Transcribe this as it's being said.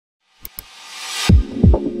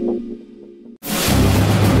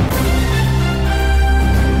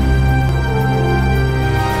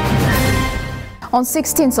On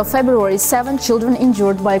 16th of February, 7 children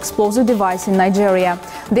injured by explosive device in Nigeria.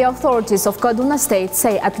 The authorities of Kaduna State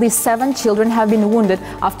say at least 7 children have been wounded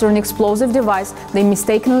after an explosive device they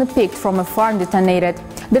mistakenly picked from a farm detonated.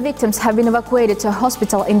 The victims have been evacuated to a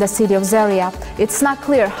hospital in the city of Zaria. It's not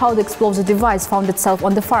clear how the explosive device found itself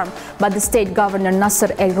on the farm, but the state governor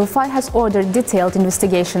Nasser El-Rufai has ordered detailed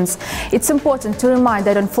investigations. It's important to remind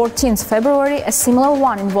that on 14th February, a similar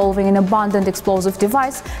one involving an abandoned explosive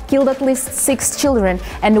device killed at least 6 children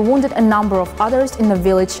and wounded a number of others in a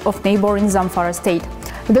village of neighboring Zamfara state.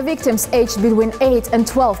 The victims, aged between 8 and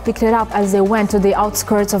 12, picked it up as they went to the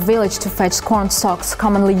outskirts of village to fetch corn stalks,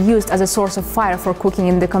 commonly used as a source of fire for cooking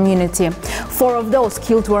in the community. 4 of those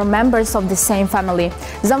killed were members of the same family.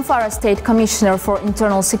 Zamfara State Commissioner for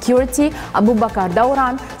Internal Security, Abubakar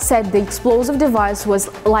Dauran, said the explosive device was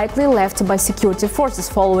likely left by security forces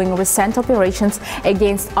following recent operations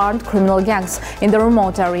against armed criminal gangs in the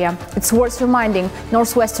remote area. It's worth reminding,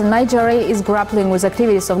 northwestern Nigeria is grappling with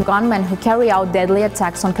activities of gunmen who carry out deadly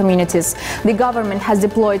attacks on communities. The government has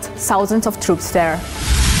deployed thousands of troops there.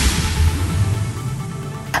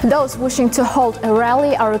 Those wishing to hold a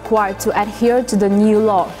rally are required to adhere to the new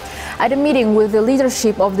law. At a meeting with the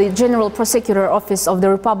leadership of the General Prosecutor Office of the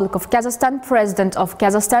Republic of Kazakhstan, President of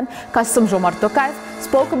Kazakhstan, Kassym-Jomart Tokayev,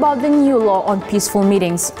 spoke about the new law on peaceful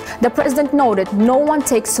meetings. The president noted no one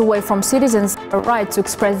takes away from citizens the right to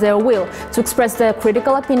express their will, to express their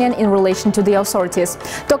critical opinion in relation to the authorities.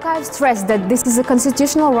 Tokayev stressed that this is a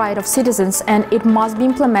constitutional right of citizens and it must be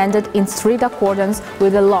implemented in strict accordance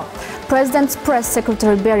with the law. President's press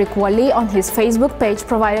secretary Berik Wali on his Facebook page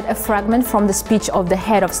provided a fragment from the speech of the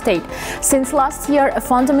head of state. Since last year, a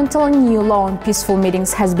fundamental new law on peaceful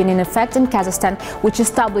meetings has been in effect in Kazakhstan, which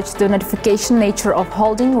established the notification nature of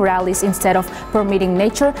holding rallies instead of permitting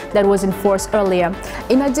nature that was in force earlier.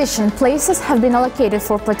 In addition, places have been allocated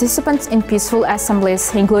for participants in peaceful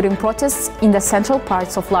assemblies, including protests in the central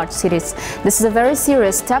parts of large cities. This is a very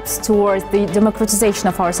serious step towards the democratization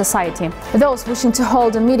of our society. Those wishing to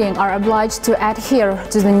hold a meeting are obliged to adhere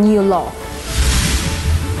to the new law.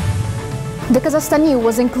 The Kazakhstani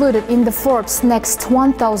was included in the Forbes Next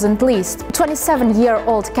 1000 list.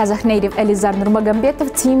 27-year-old Kazakh native Elizar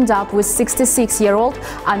Nurmagomedov teamed up with 66-year-old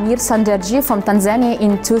Amir Sanderji from Tanzania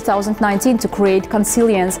in 2019 to create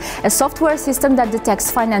Consilience, a software system that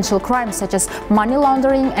detects financial crimes such as money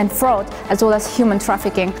laundering and fraud, as well as human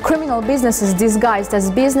trafficking. Criminal businesses disguised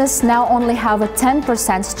as business now only have a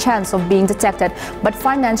 10% chance of being detected, but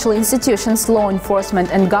financial institutions, law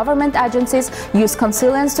enforcement and government agencies use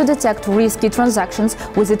Consilience to detect risky transactions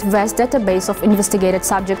with its vast database of investigated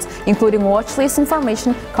subjects, including watch list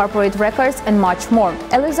information, corporate records and much more.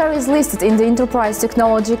 Elizar is listed in the enterprise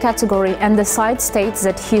technology category, and the site states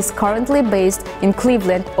that he is currently based in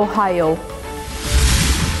Cleveland, Ohio.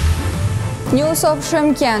 News of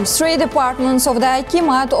Shymkent. 3 departments of the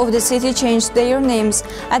Akimat of the city changed their names.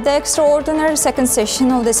 At the extraordinary second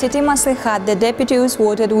session of the city Maslihat, the deputies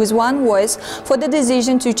voted with one voice for the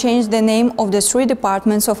decision to change the name of the 3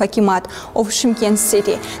 departments of Akimat of Shymkent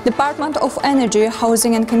city. Department of Energy,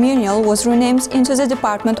 Housing and Communal was renamed into the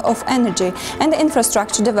Department of Energy and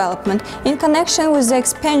Infrastructure Development in connection with the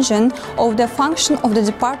expansion of the function of the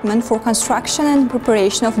Department for Construction and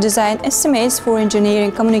Preparation of Design Estimates for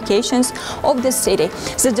Engineering Communications of the city.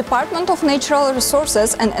 The Department of Natural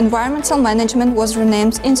Resources and Environmental Management was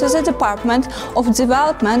renamed into the Department of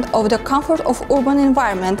Development of the Comfort of Urban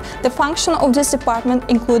Environment. The function of this department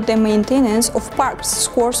include the maintenance of parks,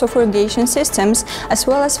 scores of irrigation systems, as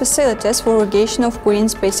well as facilities for irrigation of green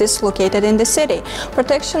spaces located in the city,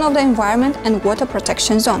 protection of the environment and water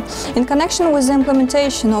protection zone. In connection with the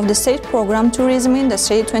implementation of the state program Tourism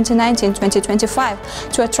Industry 2019-2025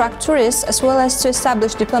 to attract tourists as well as to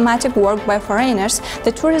establish diplomatic work by foreigners,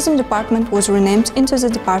 the Tourism Department was renamed into the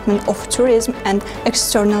Department of Tourism and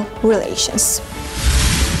External Relations.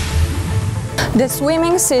 The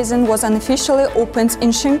swimming season was unofficially opened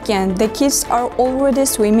in Shymkent. The kids are already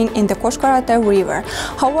swimming in the Koshkarata River.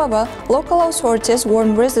 However, local authorities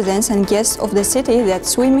warn residents and guests of the city that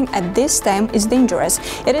swimming at this time is dangerous.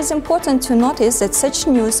 It is important to notice that such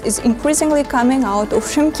news is increasingly coming out of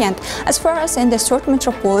Shymkent, as far as in the third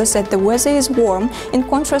metropolis that the weather is warm in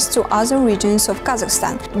contrast to other regions of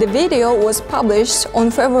Kazakhstan. The video was published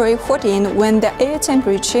on February 14 when the air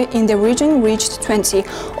temperature in the region reached 20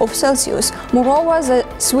 Celsius. Moreover,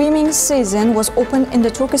 the swimming season was opened in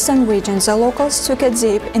the Turkestan region. The locals took a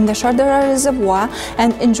dip in the Shardara Reservoir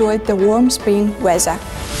and enjoyed the warm spring weather.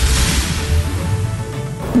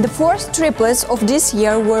 The fourth triplets of this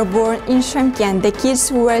year were born in Shymkent. The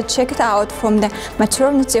kids were checked out from the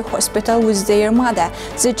maternity hospital with their mother.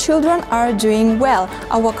 The children are doing well.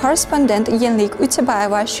 Our correspondent Yenlik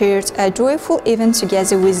Utabayeva shared a joyful event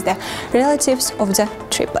together with the relatives of the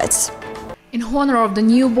triplets. In honor of the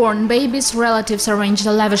newborn babies, relatives arranged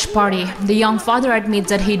a lavish party. The young father admits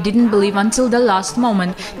that he didn't believe until the last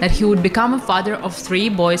moment that he would become a father of 3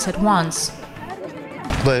 boys at once.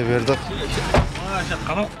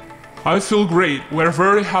 I feel great. We're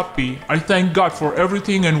very happy. I thank God for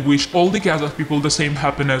everything and wish all the Gaza people the same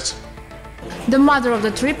happiness. The mother of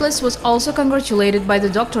the triplets was also congratulated by the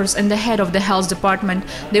doctors and the head of the health department.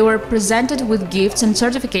 They were presented with gifts and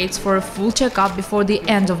certificates for a full checkup before the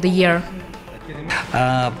end of the year.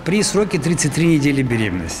 При сроке 33 недели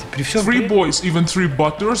беременности. 3 boys, even 3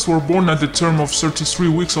 butters, were born at the term of 33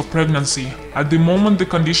 weeks of pregnancy. At the moment, the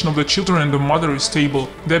condition of the children and the mother is stable.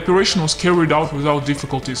 The operation was carried out without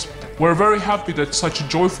difficulties. We're very happy that such a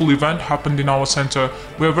joyful event happened in our center.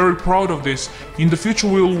 We are very proud of this. In the future,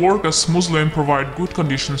 we will work as smoothly and provide good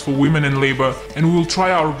conditions for women in labor, and we will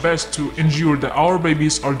try our best to ensure that our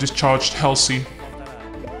babies are discharged healthy.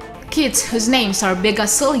 Kids whose names are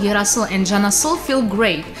Begasil, Yerasil and Janasil feel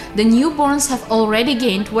great. The newborns have already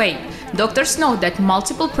gained weight. Doctors know that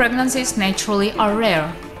multiple pregnancies naturally are rare.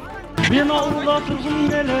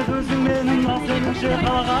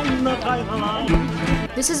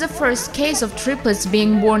 This is the first case of triplets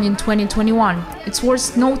being born in 2021. It's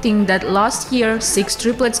worth noting that last year 6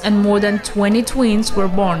 triplets and more than 20 twins were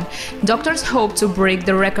born. Doctors hope to break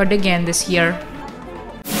the record again this year.